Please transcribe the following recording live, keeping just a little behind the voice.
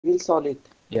bills on it.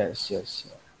 Yes,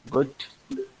 yes. Good.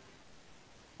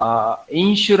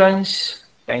 Insurance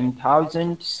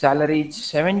 10,000, salaries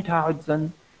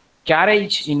 7,000,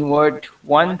 carriage inward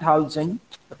 1,000,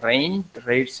 rent,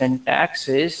 rates and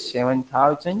taxes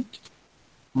 7,000,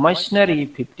 machinery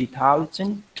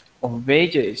 50,000,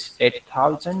 wages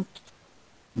 8,000,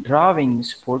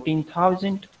 drawings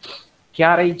 14,000,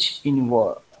 carriage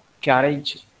inward,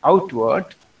 carriage outward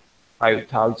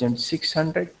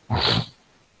 5,600,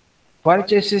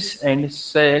 purchases and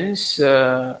sales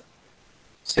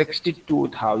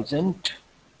 62,000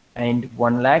 and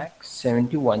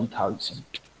 1,71,000.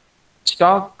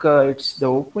 Stock, it's the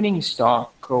opening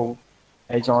stock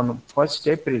as on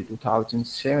 1st April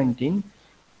 2017,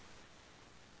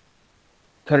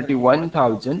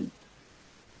 31,000.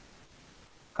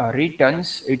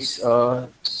 Returns, it's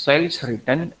sales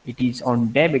return, it is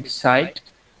on debit side,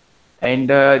 and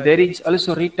there is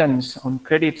also returns on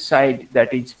credit side,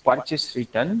 that is purchase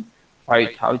return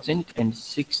 5,000 and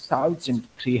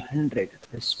 6,300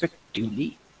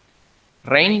 respectively.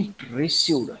 Rent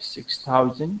received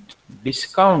 6,000,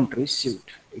 discount received,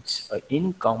 it's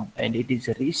income and it is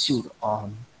received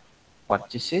on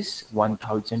purchases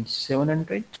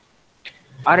 1,700.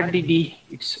 RDD,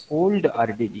 it's old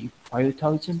RDD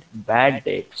 5,000, bad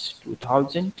debts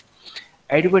 2,000,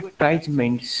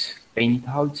 advertisements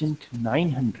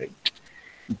 10,900,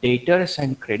 debtors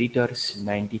and creditors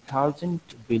 90,000,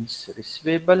 bills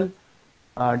receivable,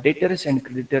 debtors and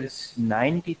creditors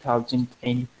 90,000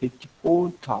 and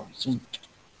 54,000,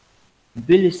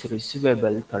 bills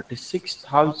receivable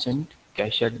 36,000,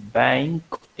 cash at bank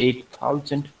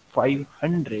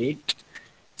 8,500,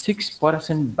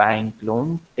 6% bank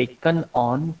loan taken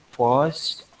on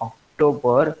 1st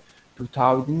October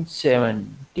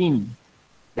 2017,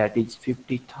 that is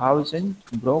 50,000,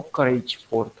 brokerage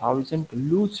 4,000,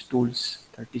 loose tools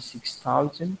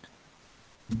 36,000,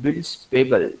 bills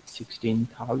payable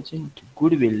 16,000,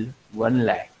 goodwill 1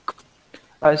 lakh.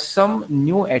 Some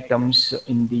new items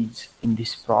in this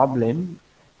problem,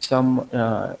 some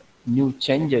new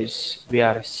changes we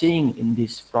are seeing in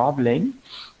this problem.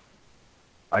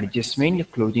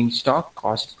 Adjustment, closing stock,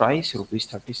 cost price rupees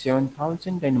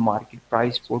 37,000 and market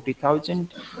price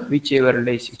 40,000, whichever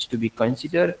less is to be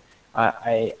considered.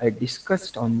 I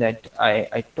discussed on that.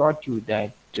 I taught you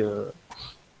that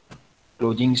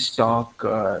closing stock,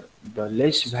 the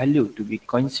less value to be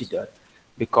considered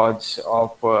because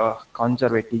of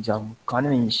conservatism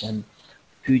convention.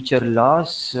 Future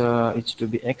loss is to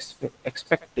be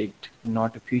expected,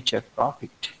 not a future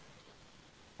profit.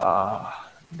 Uh,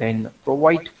 then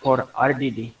provide for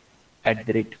RDD at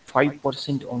the rate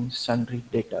 5% on sundry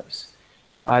debtors.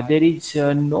 There is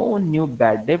no new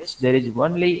bad debts. There is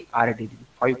only RDD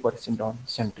 5% on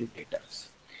sundry debtors.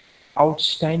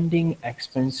 Outstanding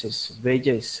expenses,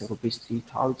 wages rupees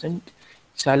 3,000,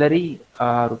 salary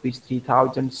rupees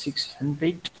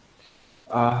 3,600.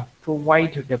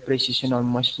 Provide depreciation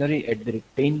on machinery at the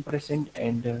rate 10%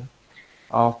 and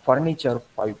furniture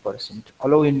 5%.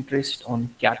 Allow interest on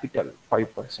capital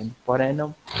 5% per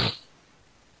annum.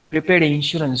 Prepaid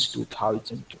insurance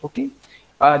 2,000. Okay.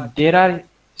 There are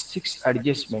 6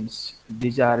 adjustments.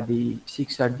 These are the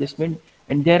 6 adjustments,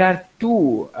 and there are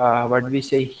 2 what we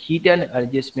say hidden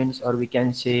adjustments, or we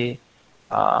can say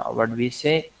what we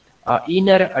say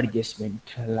inner adjustment,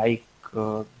 like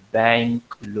bank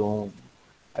loan.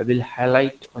 I will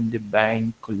highlight on the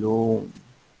bank loan.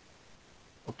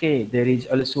 Okay, there is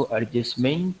also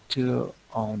adjustment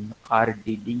on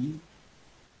RDD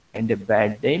and the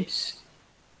bad debts.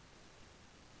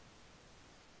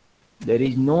 There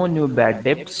is no new bad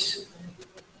debts.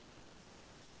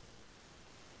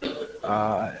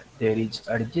 There is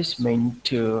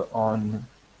adjustment on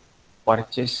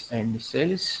purchase and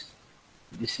sales.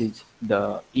 This is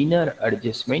the inner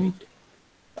adjustment,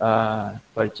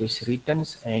 purchase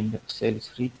returns and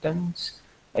sales returns.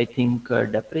 I think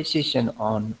depreciation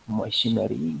on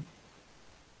machinery,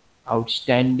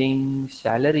 outstanding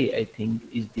salary, I think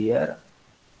is there.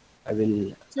 I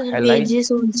will Sir, highlight. wages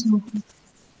also.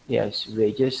 Yes,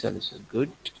 wages also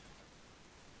good.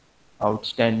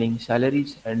 Outstanding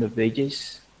salaries and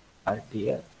wages are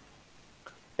there.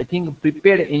 I think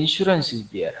prepaid insurance is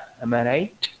there. Am I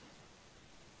right?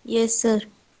 Yes, sir.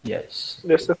 Yes.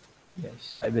 Yes, sir.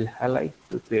 Yes. I will highlight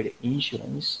prepaid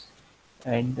insurance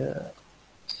and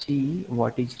see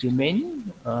what is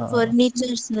remaining.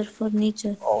 Furniture, sir.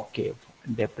 Furniture. Okay.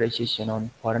 Depreciation on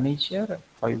furniture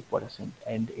 5%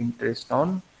 and interest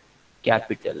on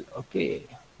capital. Okay.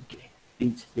 Okay.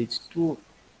 These 2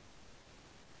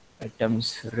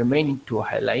 items remain to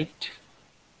highlight,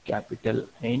 capital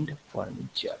and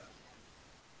furniture.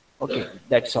 Okay,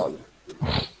 that's all.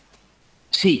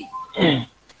 See,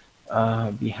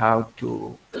 we have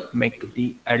to make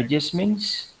the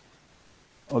adjustments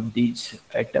of these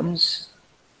items,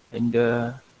 and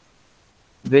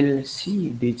we'll see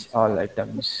these all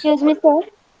items excuse me sir.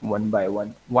 one by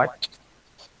one. What?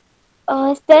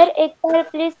 Sir एक बार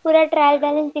please पूरा trial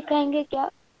balance दिखाएंगे क्या?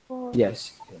 Yes,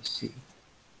 yes. See,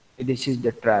 this is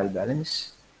the trial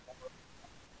balance.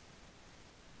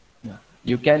 Yeah.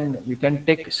 You can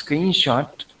take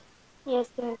screenshot. Yes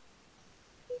sir.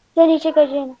 Sir नीचे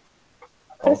करिए ना.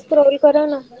 Sir Okay. Scroll करो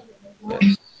ना.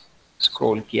 Yes.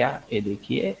 Scroll किया, ये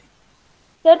देखिए.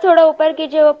 सर थोड़ा ऊपर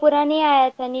कीजिए, वो पूरा नहीं आया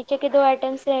था, नीचे के 2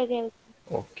 आइटम्स रह गए.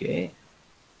 Okay.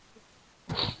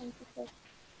 Thank you sir.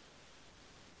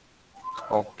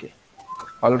 Okay.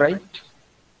 All right.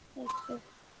 Yes sir.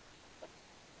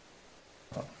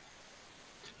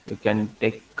 You can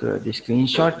take the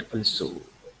screenshot also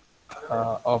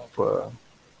of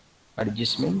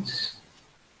adjustments.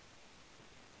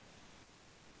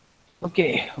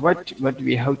 Okay, what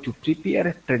we have to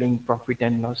prepare trading profit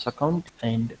and loss account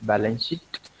and balance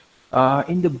sheet.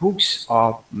 In the books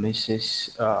of Mrs.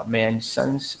 May and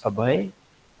Sons Abhay,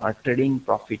 trading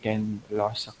profit and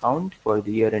loss account for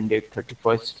the year ended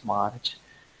 31st March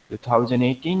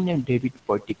 2018, and debit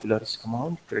particulars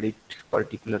amount, credit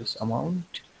particulars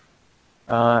amount,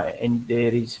 and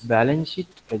there is balance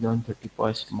sheet as on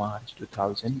 31st March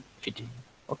 2018.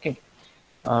 Okay,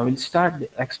 we'll start the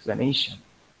explanation.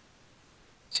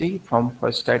 See, from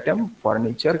first item,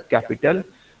 furniture, capital.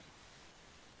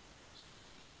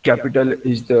 Capital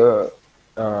is the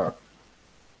uh,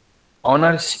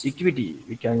 owner's equity.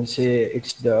 We can say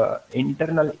it's the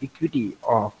internal equity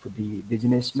of the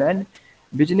businessman.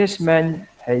 Businessman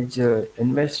has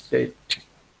invested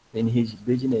in his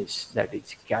business, that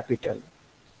is capital.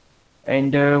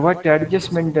 And what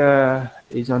adjustment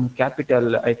is on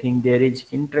capital? I think there is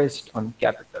interest on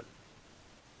capital.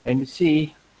 And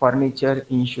see, furniture,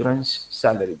 insurance,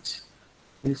 salaries.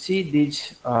 We'll see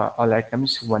these all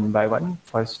items one by one.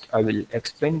 First, I will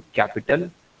explain capital.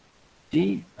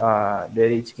 See, there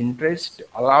is interest,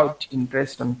 allowed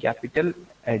interest on capital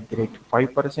at the rate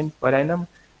 5% per annum.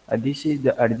 This is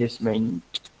the adjustment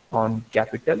on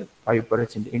capital,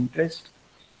 5% interest.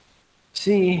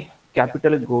 See,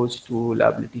 capital goes to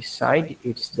liability side.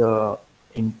 It's the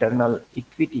internal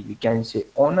equity. We can say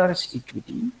owner's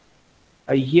equity.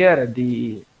 Here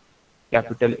the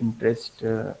capital interest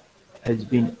has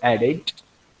been added.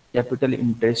 Capital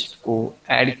interest को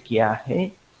add किया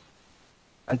है.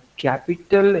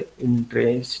 Capital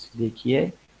interest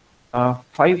देखिए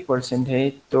 5% है,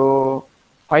 तो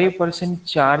 5%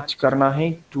 charge करना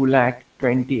है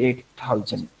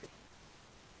 2,28,000.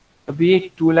 अब ये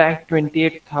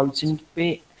 2,28,000 पे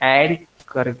ऐड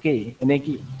करके, यानी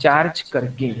कि चार्ज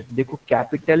करके, देखो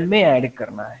कैपिटल में ऐड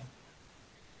करना है.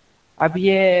 अब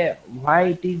ये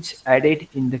why it is added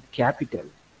in the capital.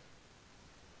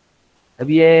 अब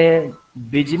ये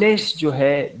बिजनेस जो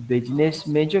है, बिजनेस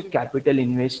में जो कैपिटल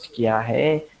इन्वेस्ट किया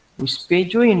है उस पे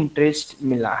जो इंटरेस्ट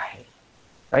मिला है,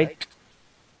 राइट,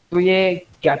 तो ये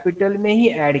कैपिटल में ही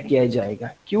ऐड किया जाएगा.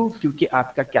 क्यों? क्योंकि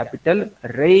आपका कैपिटल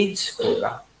रेज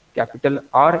होगा, कैपिटल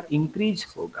और इंक्रीज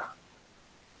होगा,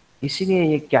 इसीलिए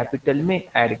ये कैपिटल में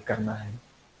ऐड करना है.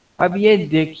 अब ये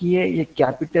देखिए, ये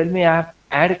कैपिटल में आप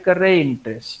ऐड कर रहे हैं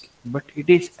interest, but it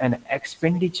is an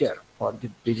expenditure for the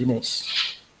business.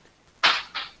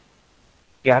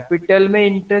 Capital में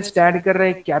इंटरेस्ट ऐड कर रहे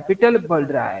हैं, कैपिटल बढ़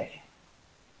रहा है,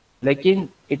 लेकिन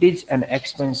इट इज एन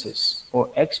एक्सपेंसेस,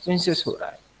 वो एक्सपेंसेस हो रहा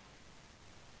है.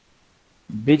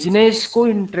 बिजनेस को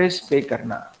इंटरेस्ट पे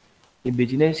करना, ये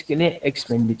बिजनेस के लिए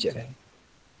एक्सपेंडिचर है.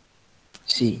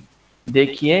 सी,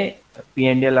 देखिए पी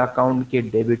एंड एल अकाउंट के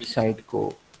डेबिट साइड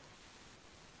को,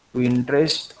 to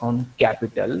interest on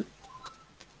capital.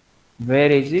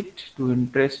 Where is it? To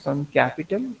interest on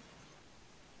capital.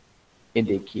 ये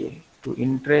देखिए, to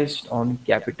interest on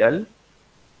capital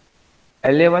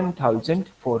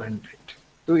 11,400.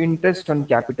 तो इंटरेस्ट ऑन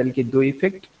कैपिटल के दो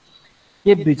इफेक्ट.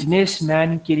 ये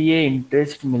बिजनेसमैन के लिए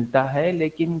इंटरेस्ट मिलता है,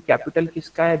 लेकिन कैपिटल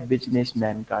किसका है?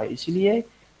 बिजनेसमैन का है, इसलिए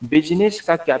बिजनेस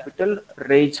का कैपिटल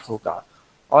रेज होगा.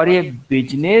 और ये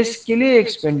बिजनेस के लिए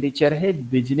एक्सपेंडिचर है,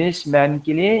 बिजनेसमैन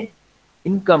के लिए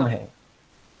इनकम है.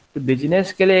 तो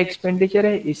बिजनेस के लिए एक्सपेंडिचर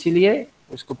है, इसीलिए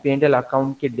उसको P&L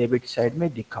अकाउंट के डेबिट साइड में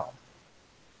दिखाओ.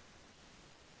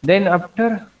 Then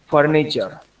after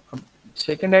furniture,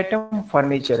 second item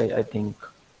furniture है आई थिंक.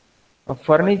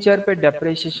 फर्नीचर पे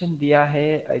डेप्रिसिएशन दिया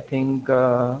है आई थिंक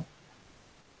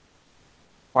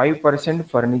 5%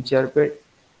 फर्नीचर पे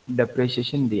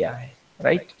डेप्रिसिएशन दिया है,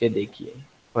 राइट. ये देखिए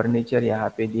फर्नीचर यहाँ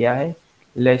पे दिया है,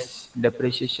 less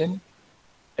depreciation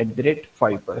at the rate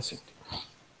 5%.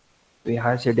 तो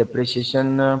यहाँ से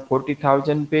depreciation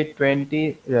 40,000 पे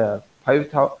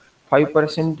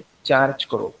 5% चार्ज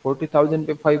करो, 40,000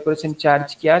 पे 5%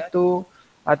 चार्ज किया तो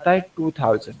आता है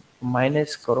 2,000,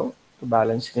 माइनस करो तो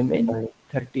बैलेंस रिमेन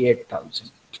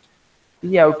 38,000।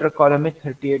 ये आउटर कॉलम में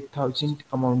 38,000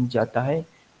 अमाउंट जाता है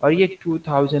और ये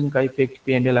 2,000 का इफेक्ट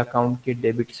P&L अकाउंट के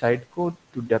डेबिट साइड को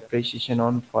टू डेप्रिसिएशन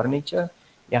ऑन फर्नीचर,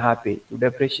 यहाँ पे टू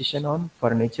डेप्रिसिएशन ऑन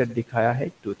फर्नीचर दिखाया है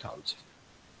 2,000।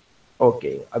 ओके,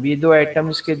 अब ये दो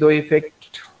आइटम्स के दो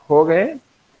इफेक्ट हो गए।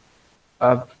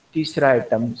 अब तीसरा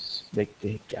आइटम्स देखते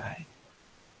हैं क्या है।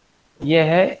 ये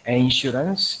है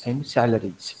इंश्योरेंस एंड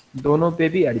सैलरीज, दोनों पे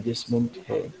भी एडजस्टमेंट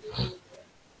है।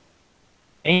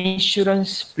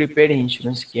 इंश्योरेंस, प्रीपेड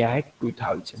इंश्योरेंस क्या है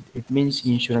 2000, it means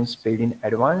insurance paid in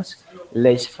advance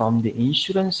less from the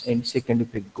insurance and second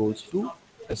effect goes to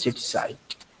asset side.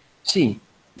 सी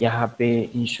यहाँ पे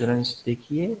इंश्योरेंस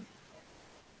देखिए,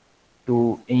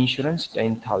 to insurance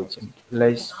 10,000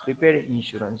 less prepaid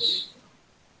insurance,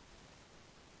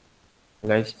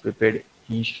 less prepaid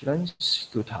insurance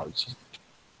 2000,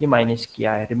 ये माइनस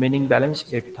किया है, remaining balance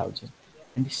 8,000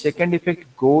 and the second effect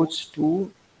goes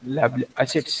to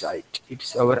asset side,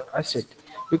 it's our asset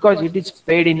because it is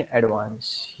paid in advance.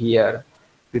 Here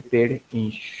prepaid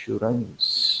insurance.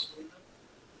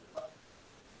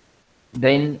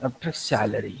 Then after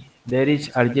salary there is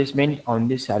adjustment on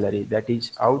the salary, that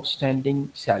is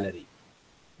outstanding salary,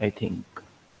 I think.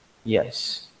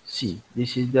 Yes, see,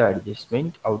 this is the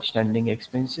adjustment, outstanding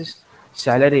expenses,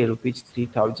 salary rupees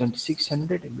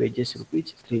 3,600, wages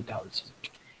rupees 3,000।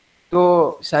 तो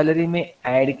salary में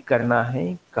add करना है,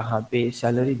 कहाँ पे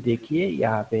salary देखिए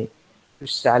यहाँ पे, तो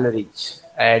salaries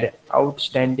add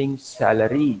outstanding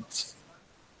salaries,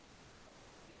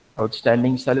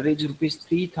 outstanding salary is rupees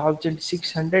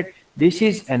 3,600. This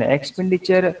is an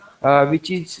expenditure which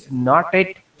is not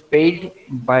yet paid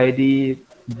by the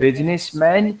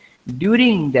businessman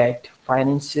during that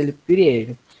financial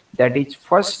period, that is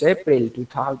 1st April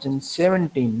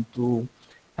 2017 to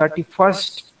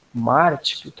 31st March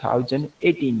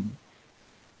 2018।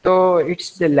 तो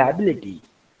it's the liability,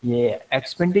 ये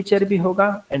expenditure भी होगा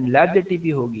and liability भी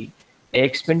होगी।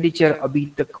 Expenditure अभी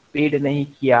तक paid नहीं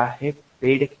किया है,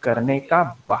 पेड करने का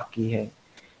बाकी है,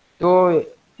 तो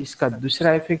इसका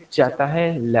दूसरा इफेक्ट जाता है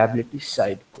लायबिलिटी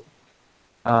साइड को।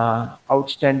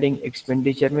 आउटस्टैंडिंग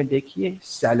एक्सपेंडिचर में देखिए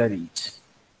सैलरीज,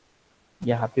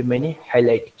 यहाँ पे मैंने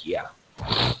हाईलाइट किया।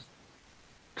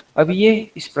 अब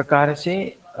ये इस प्रकार से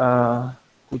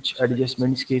कुछ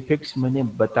एडजस्टमेंट्स के इफेक्ट्स मैंने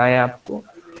बताया आपको।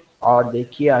 और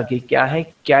देखिए आगे क्या है,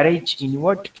 carriage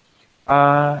inward,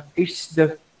 it's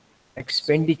the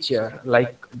expenditure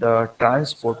like the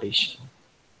transportation.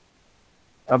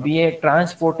 अब ये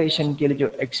ट्रांसपोर्टेशन के लिए जो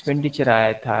एक्सपेंडिचर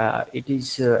आया था, it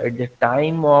is at the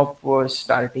time of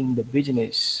starting the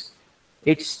business,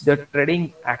 it's the trading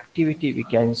activity we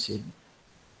can say.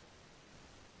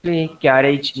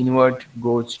 Carriage inward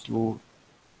goes to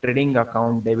trading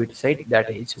account debit side, that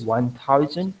is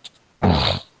 1,000.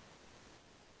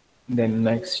 Then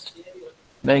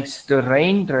next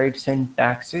rent rates and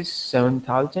taxes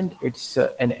 7,000. It's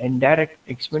an indirect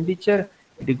expenditure.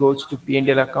 It goes to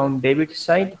P&L account debit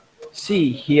side.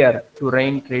 See here, to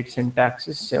rent rates and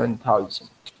taxes 7,000.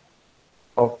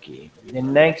 Okay.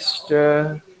 Then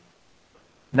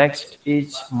next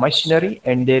is machinery,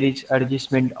 and there is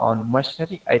adjustment on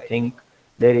machinery. I think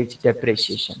there is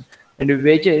depreciation. And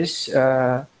wages,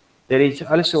 there is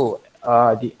also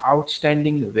the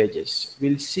outstanding wages.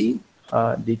 We'll see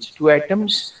these two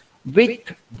items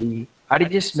with the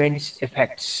adjustments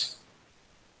effects.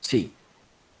 See,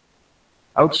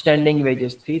 outstanding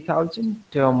wages 3,000,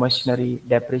 machinery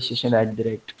depreciation at the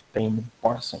rate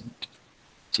 10%.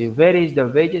 See, where is the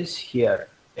wages here?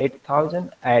 8,000,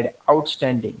 add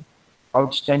outstanding.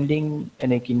 Outstanding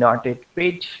and not yet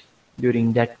paid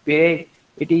during that period.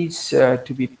 It is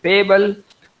to be payable.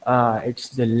 It's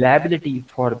the liability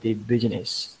for the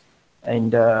business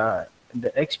and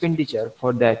the expenditure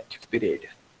for that period.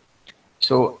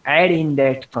 So add in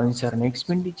that concern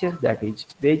expenditure, that is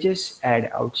wages,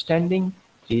 add outstanding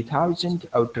 3,000,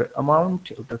 outer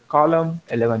amount, outer column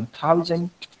 11,000.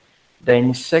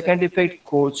 Then second effect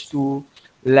goes to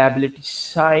liability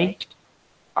side,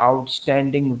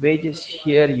 outstanding wages,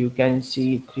 here you can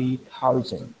see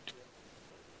 3,000.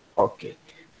 Okay,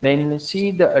 then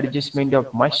see the adjustment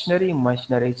of machinery.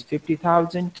 Machinery is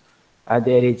 50,000.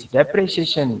 There is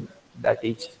depreciation, that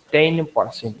is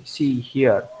 10%. See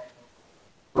here,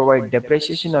 provide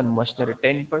depreciation on machinery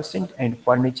 10% and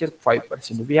furniture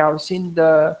 5%. We have seen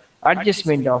the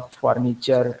adjustment of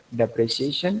furniture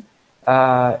depreciation.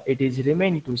 It is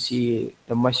remain to see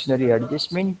the machinery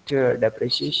adjustment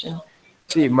depreciation.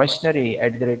 See, machinery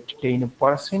at the rate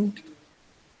 10%,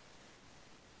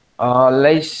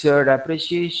 less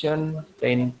depreciation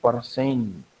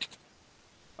 10%.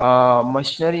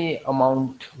 Machinery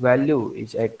amount value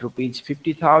is at rupees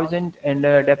 50,000 and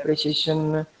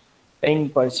depreciation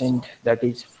 10%, that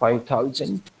is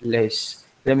 5,000 less.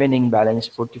 Remaining balance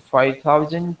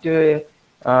 45,000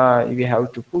 we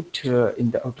have to put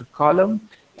in the outer column,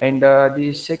 and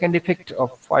the second effect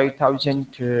of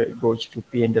 5,000 goes to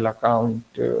P&L account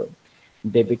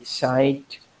debit side.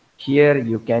 Here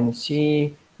you can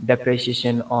see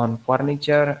depreciation on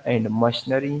furniture and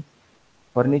machinery.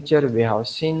 Furniture we have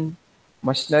seen.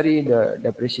 Machinery, the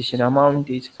depreciation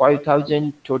amount is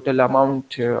 5,000. Total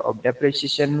amount of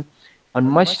depreciation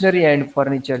on machinery and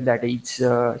furniture, that is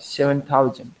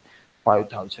 7,000.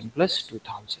 5,000 plus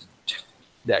 2,000.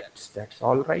 That's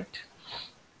all right.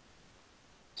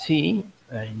 See,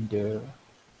 and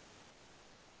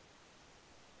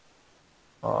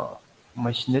uh,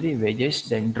 machinery wages,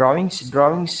 then drawings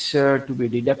to be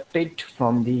deducted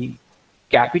from the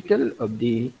capital of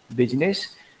the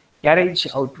business. Carriage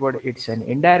outward, it's an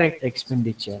indirect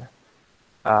expenditure.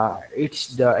 It's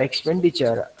the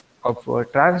expenditure of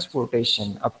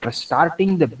transportation after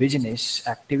starting the business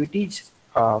activities,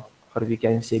 or we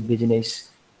can say business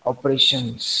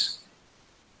operations.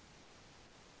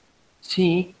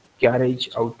 See, carriage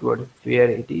outward, where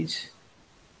it is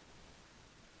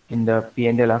in the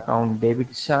P&L account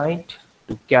debit side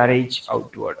to carriage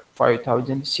outward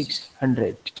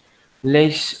 5,600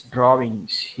 less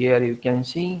drawings. Here you can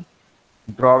see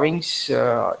drawings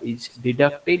is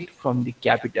deducted from the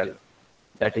capital,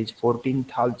 that is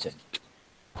 14,000.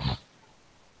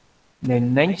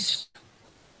 Then next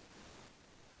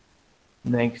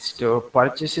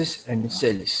purchases and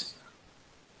sales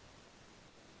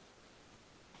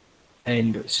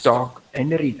and stock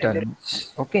and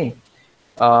returns. Okay,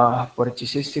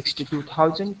 purchases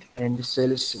 62,000 and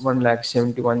sales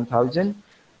 1,71,000.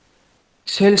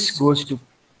 Sales goes to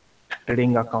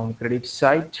trading account credit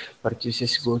side,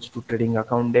 purchases goes to trading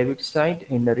account debit side,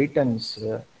 and the returns.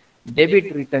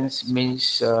 Debit returns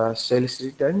means sales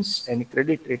returns, and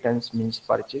credit returns means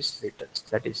purchase returns.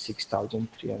 That is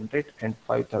 6,300 and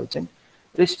 5,000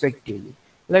 respectively.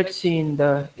 Let's see in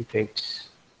the effects.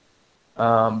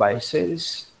 By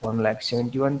sales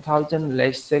 1,71,000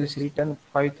 less sales return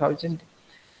 5,000.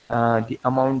 The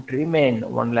amount remain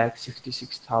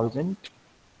 1,66,000.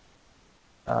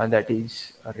 That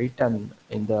is written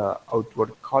in the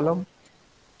outward column.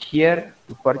 Here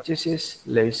to purchases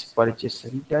less purchase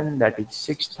return, that is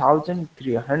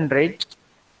 6,300.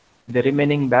 The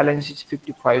remaining balance is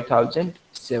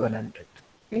 55,700.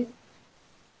 Okay.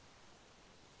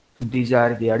 These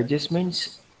are the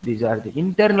adjustments. These are the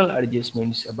internal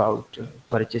adjustments about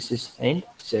purchases and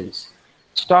sales.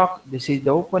 Stock, this is the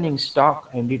opening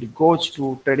stock and it goes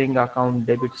to trading account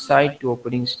debit side to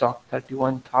opening stock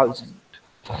 31,000.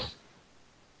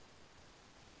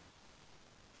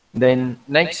 Then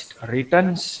next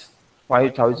returns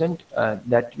 5,000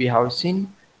 that we have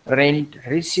seen. Rent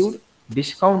received,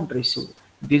 discount received.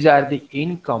 These are the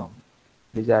income.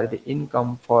 These are the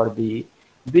income for the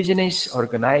business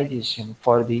organization,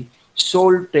 for the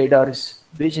sole traders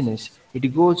business.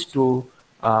 It goes to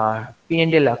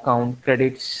P&L account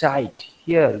credit side.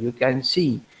 Here you can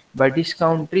see by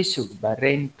discount received, by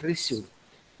rent received.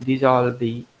 These are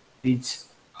the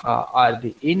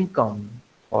income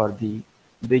for the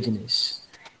business.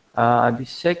 The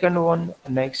second one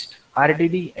next,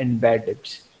 RDD and bad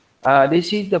debts.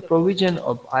 This is the provision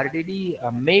of RDD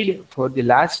made for the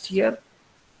last year.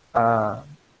 Uh,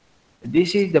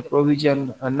 this is the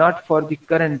provision not for the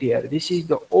current year. This is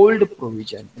the old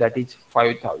provision, that is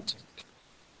 5,000.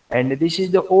 And this is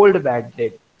the old bad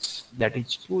debts, that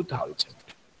is 2,000.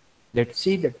 Let's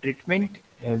see the treatment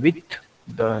with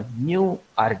the new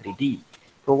RDD.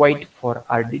 Provide for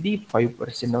RDD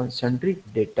 5% on sundry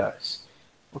debtors.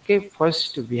 Okay,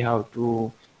 first we have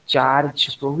to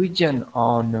charge provision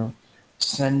on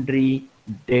sundry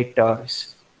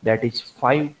debtors, that is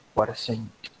 5%.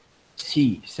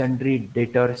 C, sundry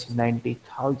debtors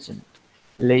 90,000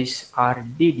 less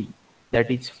RDD, that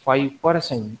is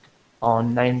 5%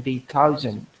 on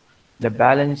 90,000. The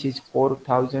balance is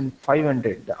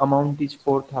 4,500. The amount is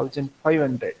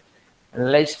 4,500.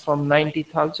 Less from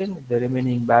 90,000, the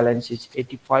remaining balance is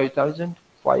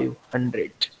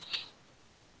 85,500.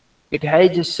 It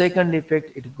has a second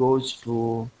effect. It goes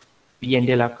to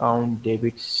P&L account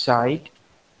debit side.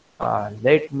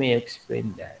 Let me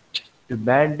explain that. To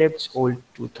bad debts old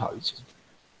 2,000.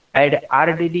 Add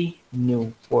RDD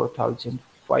new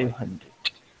 4,500.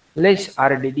 Less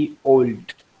RDD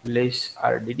old. Less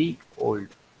RDD old.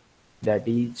 That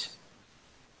is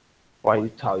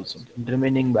 5,000 and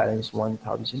remaining balance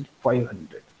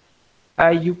 1,500.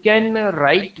 You can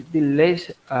write the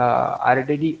less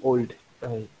RDD old.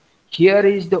 Here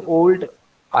is the old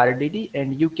RDD,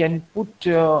 and you can put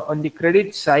on the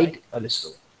credit side also.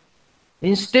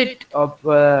 Instead of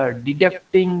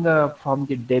deducting from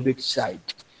the debit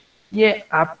side, ये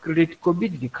आप credit को भी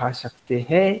दिखा सकते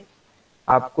हैं।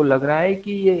 आपको लग रहा है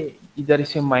कि ये इधर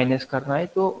से माइनस करना है,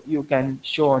 तो you can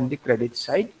show on the credit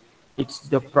side it's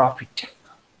the profit.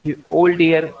 ये ओल्ड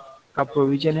ईयर का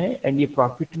प्रोविजन है एंड ये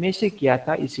प्रॉफिट में से किया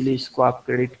था, इसलिए इसको आप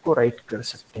क्रेडिट को राइट कर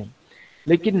सकते हैं।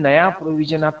 लेकिन नया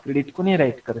प्रोविजन आप क्रेडिट को नहीं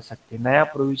राइट कर सकते। नया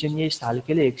प्रोविजन ये साल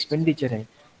के लिए एक्सपेंडिचर है,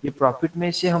 ये प्रॉफिट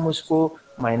में से हम उसको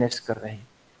माइनस कर रहे हैं।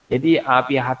 यदि आप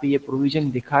यहाँ पे ये प्रोविजन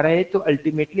दिखा रहे हैं तो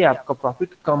अल्टीमेटली आपका प्रॉफिट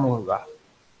कम होगा,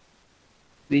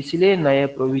 तो इसलिए नए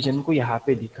प्रोविजन को यहाँ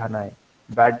पे दिखाना है,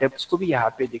 बैड डेब्ट्स को भी यहाँ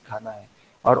पे दिखाना है।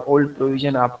 और ओल्ड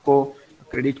प्रोविजन आपको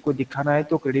क्रेडिट को दिखाना है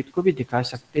तो क्रेडिट को भी दिखा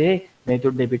सकते हैं, नहीं तो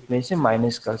डेबिट में से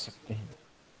माइनस कर सकते हैं।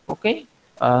 Okay,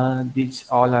 this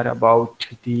all are about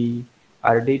the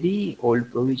RDD,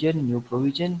 old provision, new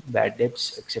provision, bad debts,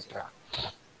 etc.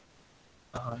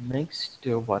 Next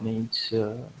one is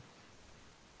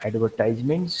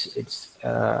advertisements. It's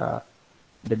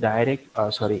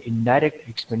the indirect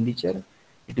expenditure.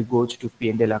 It goes to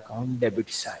P&L account debit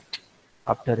side.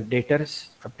 After debtors,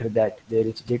 after that there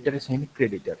is debtors and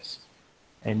creditors,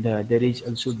 and there is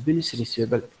also bills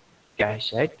receivable,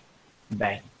 cash at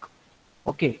bank.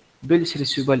 Okay, bills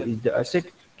receivable is the asset,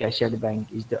 cash at bank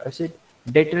is the asset.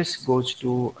 Debtors goes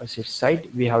to asset side.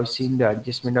 We have seen the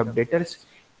adjustment of debtors.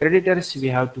 Creditors we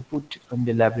have to put on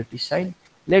the liability side.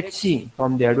 Let's see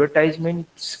from the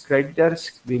advertisements,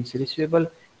 creditors, bills receivable,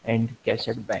 and cash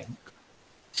at bank.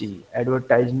 See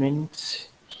advertisements.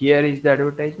 Here is the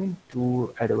advertisement.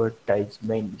 Two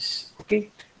advertisements. Okay,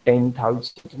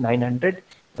 10,900.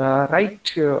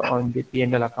 Right on the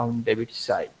P&L account debit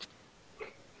side.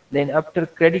 Then after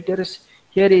creditors,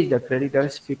 here is the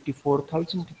creditors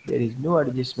 54,000. There is no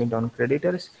adjustment on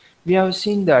creditors. We have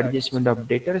seen the adjustment of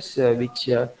debtors, which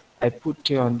I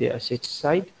put on the asset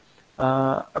side.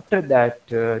 After that,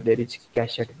 there is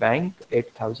cash at bank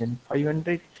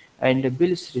 8,500 and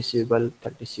bills receivable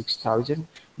 36,000.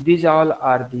 These all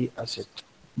are the asset.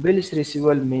 Bills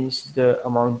receivable means the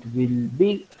amount will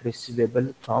be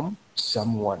receivable from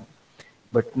someone,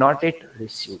 but not yet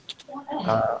received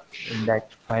in that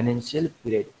financial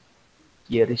period.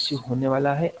 ये receive होने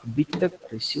वाला है, अभी तक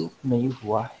receive नहीं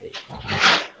हुआ है।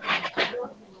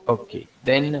 Okay,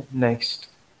 then next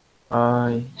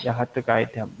यहाँ तक आए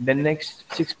थे हम। Then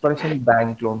next 6%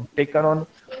 bank loan taken on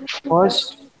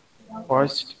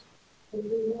first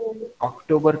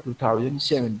October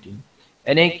 2017,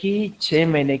 यानी कि 6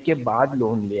 महीने के बाद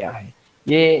लोन लिया है।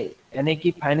 ये यानी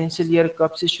कि फाइनेंशियल ईयर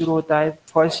कब से शुरू होता है?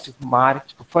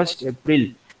 1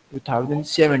 अप्रैल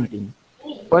 2017।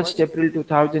 1 अप्रैल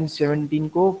 2017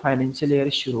 को फाइनेंशियल ईयर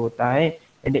शुरू होता है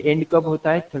एंड एंड कब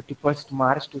होता है? 31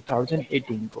 मार्च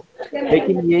 2018 को।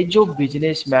 लेकिन ये जो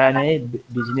बिजनेसमैन है,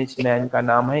 बिजनेसमैन का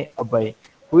नाम है अभय।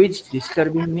 Who is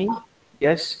disturbing me?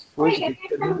 Yes, who is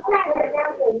disturbing?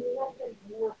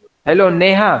 Hello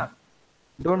Neha,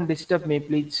 don't disturb me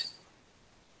please.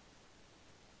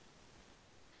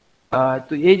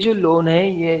 तो ये जो लोन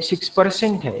है ये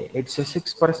 6% है। It's a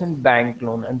 6% bank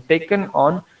loan and taken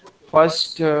on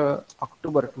 1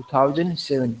 अक्टूबर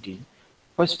 2017।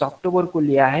 1 अक्टूबर को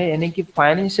लिया है, यानी कि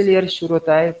फाइनेंशियल ईयर शुरू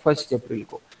होता है 1 अप्रैल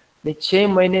को। 6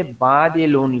 महीने बाद ये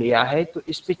लोन लिया है, तो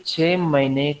इस पे 6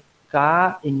 महीने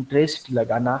का इंटरेस्ट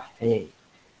लगाना है।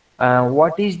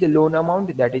 What is the loan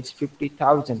amount? That is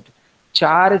 50,000.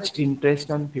 Charged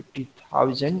interest on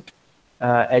 50,000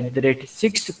 at the rate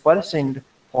 6%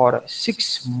 for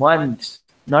 6 months,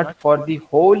 not for the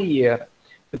whole year,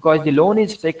 because the loan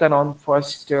is taken on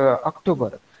 1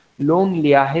 October. Loan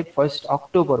लिया है 1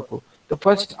 अक्टूबर को, तो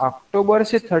 1 अक्टूबर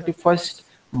से 31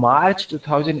 मार्च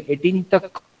 2018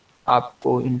 तक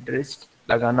आपको इंटरेस्ट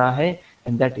लगाना है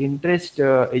and that interest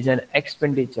is an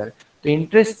expenditure. तो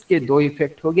इंटरेस्ट के दो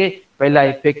इफेक्ट हो गए। पहला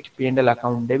effect P&L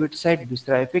account debit side,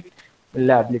 दूसरा इफेक्ट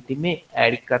लायबिलिटी में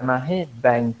ऐड करना है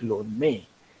बैंक लोन में।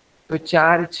 तो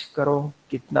चार्ज करो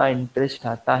कितना इंटरेस्ट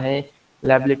आता है।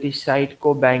 लायबिलिटी साइड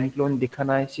को बैंक लोन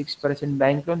दिखाना है 6%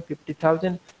 bank loan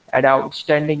 50,000 add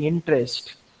outstanding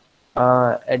interest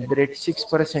at the rate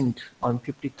 6% on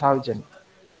 50,000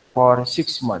 for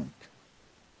 6 month।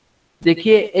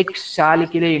 देखिए एक साल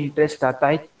के लिए इंटरेस्ट आता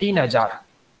है 3,000,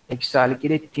 एक साल के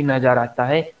लिए 3,000 आता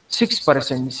है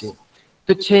 6% से,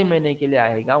 तो 6 महीने के लिए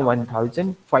आएगा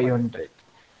 1,500।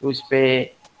 तो उस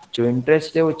पे जो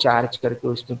इंटरेस्ट है वो चार्ज करके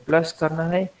उसमें प्लस करना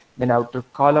है। देन आउटर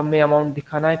कॉलम में अमाउंट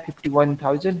दिखाना है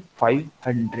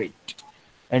 51,500।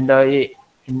 एंड ये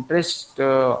इंटरेस्ट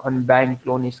ऑन बैंक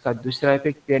लोन, इसका दूसरा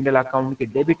इफेक्ट P&L अकाउंट के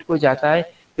डेबिट को जाता है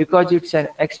because it's an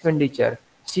expenditure.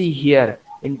 See here,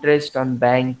 interest on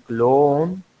bank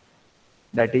loan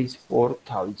that is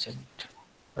 4000,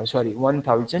 sorry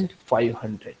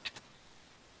 1500.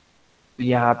 तो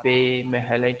यहाँ पे मैं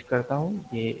हाईलाइट करता हूँ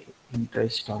ये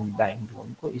इंटरेस्ट ऑन बैंक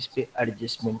लोन को, इस पे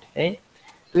एडजस्टमेंट है.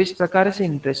 तो इस प्रकार से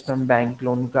इंटरेस्ट ऑन बैंक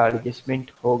लोन का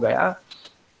एडजस्टमेंट हो गया.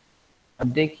 अब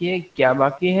देखिए क्या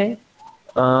बाकी है.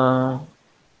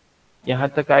 यहाँ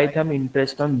तक आए थे हम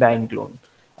इंटरेस्ट ऑन बैंक लोन.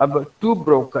 अब to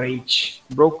brokerage.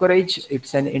 Brokerage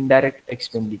it's an indirect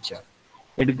expenditure.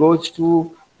 It goes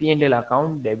to P&L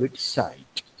account debit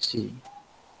side. See,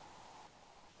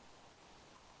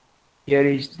 here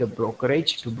is the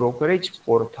brokerage. To brokerage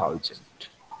 4000,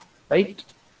 right?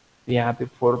 यहाँ पे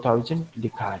 4000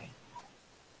 लिखा है.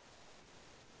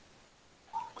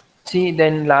 See,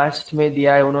 then last में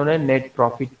दिया है उन्होंने नेट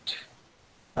प्रॉफिट,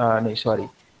 नहीं sorry,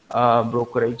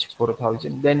 brokerage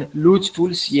 4000. Then loose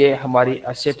tools, ये हमारी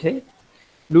एसेट है.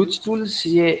 लूज टूल्स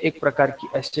ये एक प्रकार की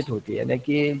एसेट होती है, यानी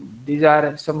कि these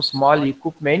are some small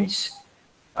equipments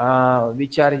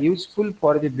which are useful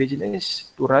for the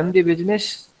business to run the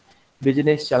business.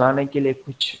 Business चलाने के लिए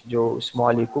कुछ जो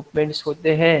स्मॉल इक्विपमेंट्स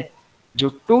होते हैं, जो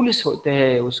टूल्स होते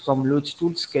हैं, उसको हम लूज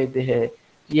टूल्स कहते हैं.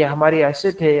 ये हमारी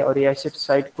एसेट है और ये एसेट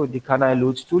साइड को दिखाना है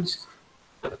loose tools.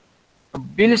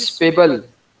 Bills payable.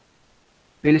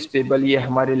 Bills payable ये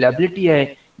हमारी लायबिलिटी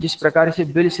है. जिस प्रकार से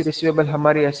बिल्स रिसीवेबल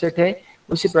हमारी एसेट है,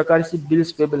 उसी प्रकार से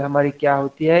बिल्स पेबल हमारी क्या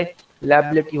होती है,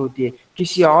 लायबिलिटी होती है.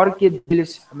 किसी और के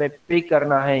बिल्स हमें पे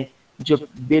करना है, जो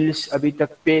बिल्स अभी तक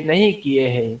पे नहीं किए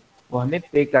हैं वो हमें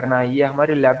पे करना है, ये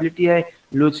हमारी लायबिलिटी है.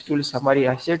 लूज टूल्स हमारी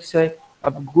एसेट्स है.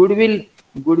 अब गुडविल.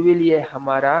 गुडविल ये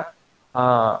हमारा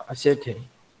एसेट है.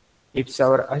 It's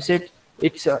our asset.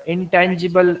 It's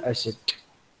intangible asset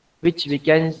which we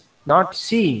can not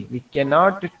see, we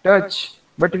cannot touch,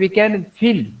 but we can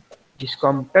feel. जिसको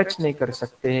हम टच नहीं कर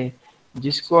सकते हैं,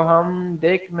 जिसको हम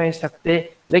देख नहीं सकते,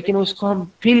 लेकिन उसको हम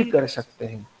फील कर सकते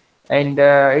हैं. And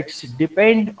it's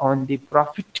depend on the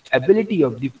profitability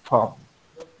of the firm,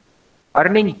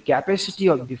 earning capacity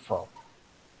of the firm.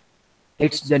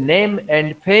 It's the name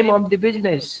and fame of the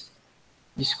business.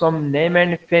 जिसको हम नेम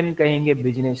एंड फेम कहेंगे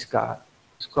बिजनेस का,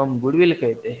 उसको हम गुडविल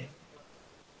कहते हैं.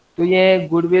 तो ये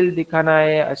गुडविल दिखाना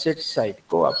है एसेट साइड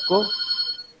को आपको.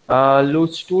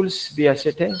 लूज टूल्स भी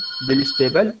एसेट है, बिल्स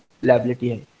पेबल लायबिलिटी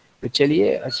है. तो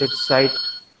चलिए एसेट साइड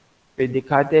पे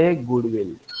दिखाते हैं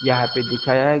गुडविल. यहाँ पे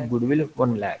दिखाया है गुडविल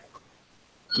 1 लाख.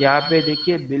 यहाँ पे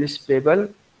देखिए बिल्स पेबल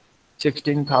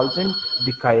 16,000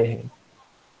 दिखाए हैं.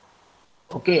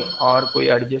 ओके, और कोई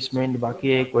एडजस्टमेंट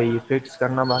बाकी है, कोई इफेक्ट्स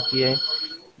करना बाकी है.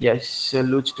 यस,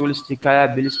 लूज टूल्स दिखाया,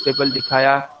 बिल्स पेबल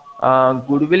दिखाया,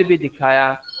 गुडविल भी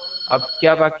दिखाया. अब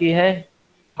क्या बाकी है,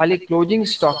 खाली क्लोजिंग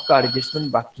स्टॉक का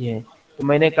एडजस्टमेंट बाकी है. तो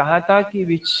मैंने कहा था कि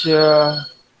विच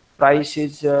price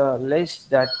is less,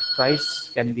 that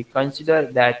price can be consider,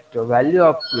 that value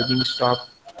of closing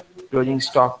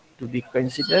stock to be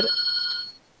consider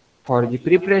for the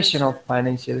preparation of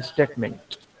financial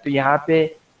statement. तो यहाँ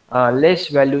पे लेस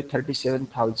वैल्यू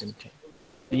 37,000 है.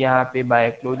 तो यहाँ पे by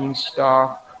closing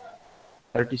stock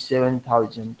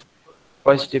 37,000.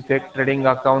 First effect trading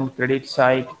account credit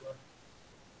side.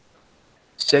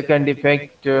 Second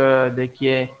effect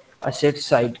देखिए asset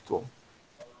side को.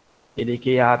 ये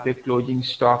देखिए यहाँ पे क्लोजिंग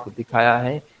स्टॉक दिखाया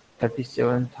है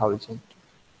 37,000.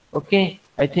 Okay,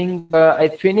 I think I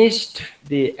finished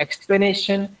the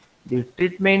explanation, the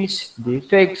treatments, the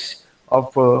effects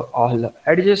of all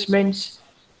adjustments,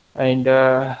 and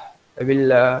I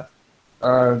will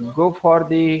go for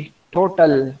the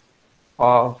total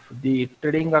of the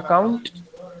trading account,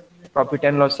 profit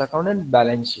and loss account, and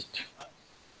balance sheet.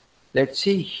 Let's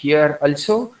see here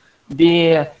also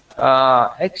the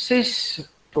excess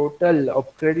total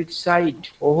of credit side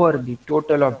over the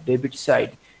total of debit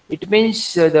side. It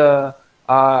means the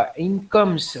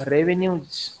incomes,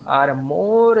 revenues are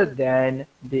more than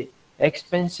the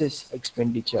expenses,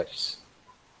 expenditures.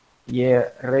 ये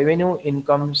revenue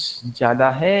incomes ज़्यादा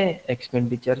है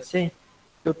expenditure से.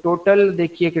 तो total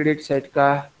देखिए credit side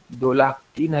का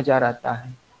 2,03,000 आता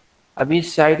है. अभी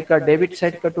इस साइड का डेबिट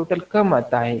साइड का टोटल कम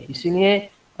आता है, इसीलिए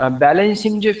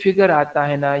बैलेंसिंग जो फिगर आता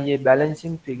है ना, ये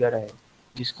बैलेंसिंग फिगर है,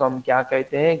 जिसको हम क्या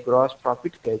कहते हैं, ग्रॉस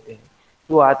प्रॉफिट कहते हैं.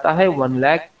 तो आता है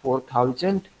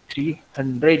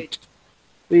 1,04,300.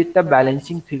 तो इतना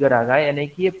बैलेंसिंग फिगर आ गया, यानी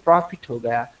कि ये प्रॉफिट हो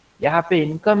गया. यहाँ पे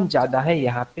इनकम ज़्यादा है,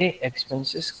 यहाँ पे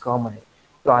एक्सपेंसेस कम है,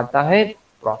 तो आता है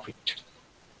प्रॉफिट.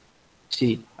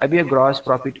 सी, अब ये ग्रॉस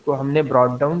प्रॉफिट को हमने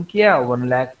ब्रॉट डाउन किया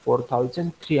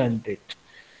 1,04,300.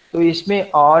 तो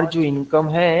इसमें और जो इनकम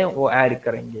है वो ऐड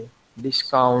करेंगे.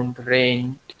 डिस्काउंट,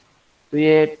 रेंट, तो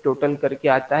ये टोटल करके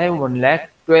आता है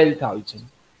 1,12,000।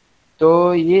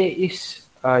 तो ये इस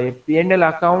P&L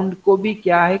अकाउंट को भी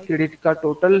क्या है, क्रेडिट का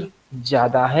टोटल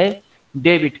ज़्यादा है,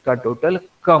 डेबिट का टोटल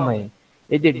कम है।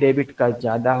 यदि डेबिट का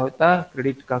ज़्यादा होता,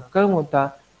 क्रेडिट का कम होता,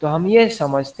 तो हम ये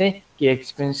समझते कि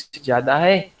एक्सपेंस ज़्यादा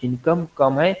है, इनकम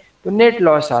कम है, तो नेट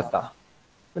लॉस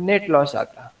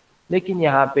आता, लेकिन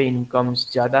यहाँ पे इनकम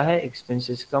ज़्यादा है,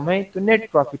 एक्सपेंसेस कम है, तो नेट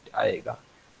प्रॉफिट आएगा।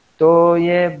 तो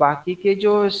ये बाकी के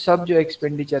जो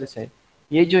एक्सपेंडिचर्स है,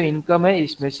 ये जो इनकम है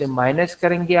इसमें से माइनस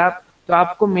करेंगे आप, तो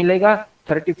आपको मिलेगा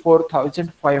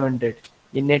 34,500,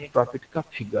 ये नेट प्रॉफिट का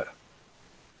फिगर,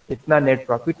 इतना नेट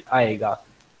प्रॉफिट आएगा।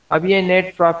 अब ये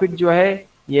नेट प्रॉफिट जो है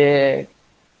ये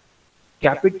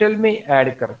कैपिटल में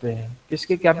ऐड करते हैं।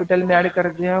 किसके कैपिटल में ऐड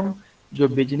करते हैं हम? जो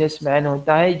बिजनेसमैन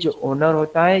होता है, जो ओनर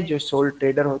होता है, जो सोल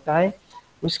ट्रेडर होता है,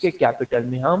 उसके कैपिटल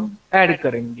में हम ऐड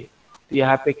करेंगे। तो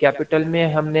यहाँ पे कैपिटल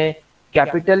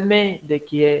में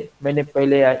देखिए, मैंने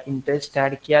पहले इंटरेस्ट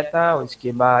ऐड किया था,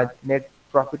 उसके बाद नेट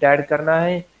प्रॉफिट ऐड करना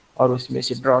है और उसमें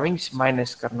से ड्रॉविंग्स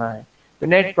माइनस करना है। तो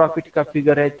नेट प्रॉफिट का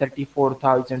फिगर है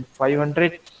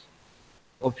 34,500,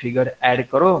 वो फिगर ऐड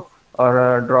करो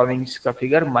और ड्राविंग्स का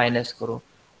फिगर माइनस करो,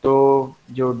 तो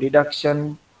जो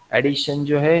डिडक्शन एडिशन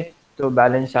जो है, तो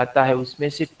बैलेंस आता है उसमें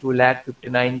से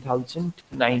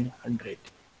 2,59,900।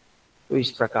 तो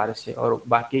इस प्रकार से, और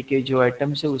बाकी के जो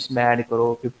आइटम्स है उसमें ऐड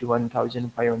करो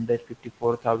 51,500,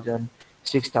 54,000,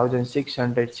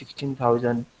 6,600,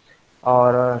 16,000,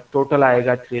 और टोटल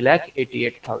आएगा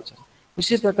 3,88,000।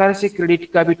 उसी प्रकार से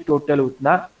क्रेडिट का भी टोटल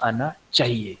उतना आना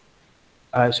चाहिए,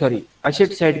 सॉरी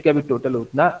असेट साइड का भी टोटल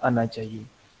उतना आना चाहिए।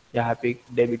 यहाँ पे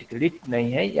डेबिट क्रेडिट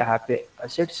नहीं है, यहाँ पे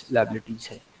असेट्स लायबिलिटीज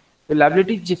है। तो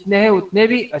लायबिलिटीज जितने हैं उतने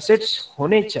भी असेट्स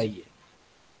होने चाहिए।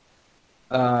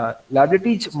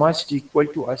 Liabilities must equal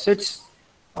to assets,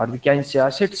 और we can say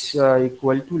assets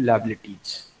equal to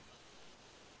liabilities.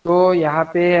 तो यहाँ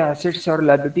पे असेट्स और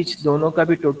लायबिलिटीज दोनों का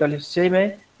भी टोटल सेम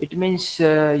है। It means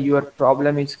your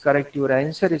problem is correct, your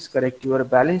answer is correct, your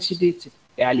balance sheet is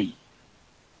tally.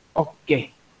 Okay,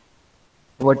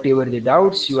 whatever the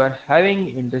doubts you are having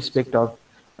in respect of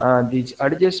these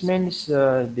adjustments,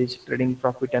 this trading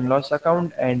profit and loss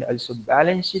account and also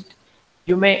balance sheet,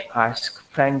 you may ask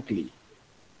frankly.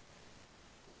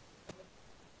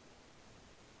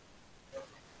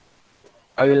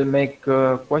 I will make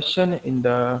a question in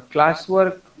the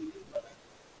classwork.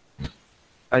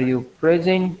 Are you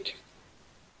present?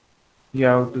 You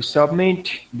have to submit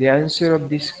the answer of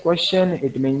this question.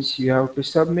 It means you have to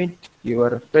submit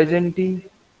your presenting.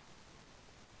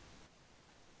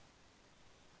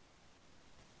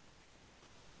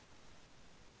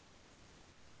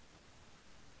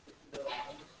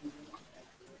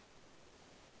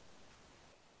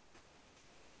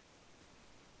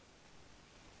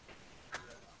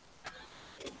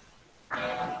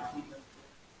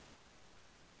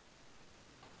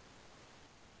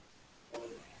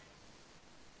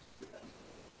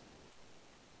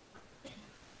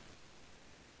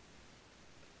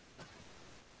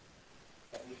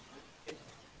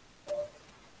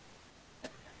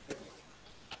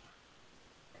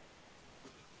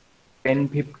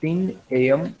 (10:15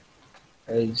 a.m.)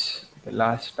 is the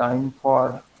last time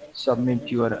for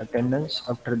submit your attendance.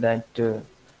 After that,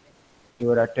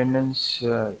 your attendance,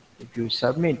 if you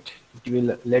submit, it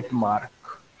will let mark.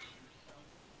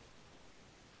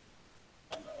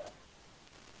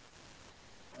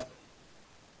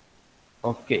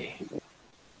 Okay.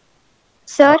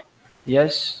 Sir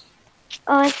Yes.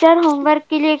 Sir homework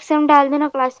के लिए एक सम डाल देना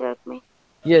class work में।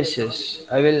 Yes. Yes.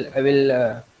 I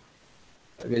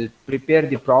will prepare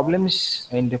the problems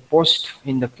and post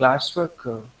in the classwork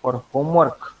for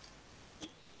homework.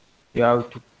 You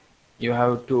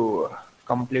have to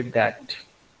complete that.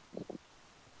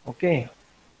 Okay.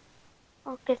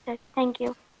 Okay sir, thank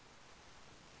you.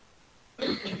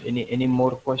 Any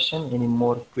more question? Any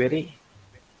more query?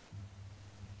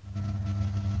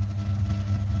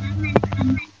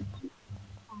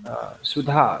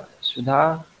 Sudha,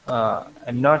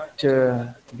 I'm not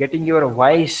getting your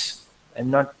voice. I'm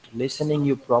not listening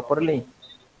you properly.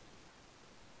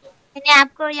 मैंने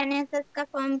आपको NSS का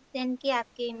form send किया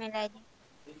आपके email ID.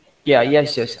 Yeah,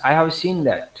 yes. I have seen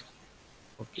that.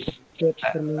 Okay.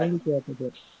 Sir मैंने भी किया था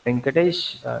sir.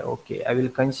 Venkatesh, okay. I will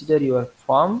consider your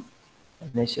form,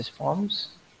 NSS forms.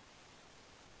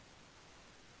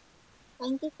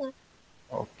 Thank you sir.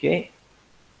 Okay.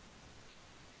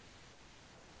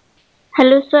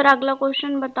 Hello sir, अगला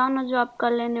क्वेश्चन बताओ ना जो आप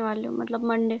कल लेने वाले हो, मतलब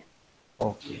मंडे।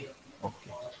 Okay.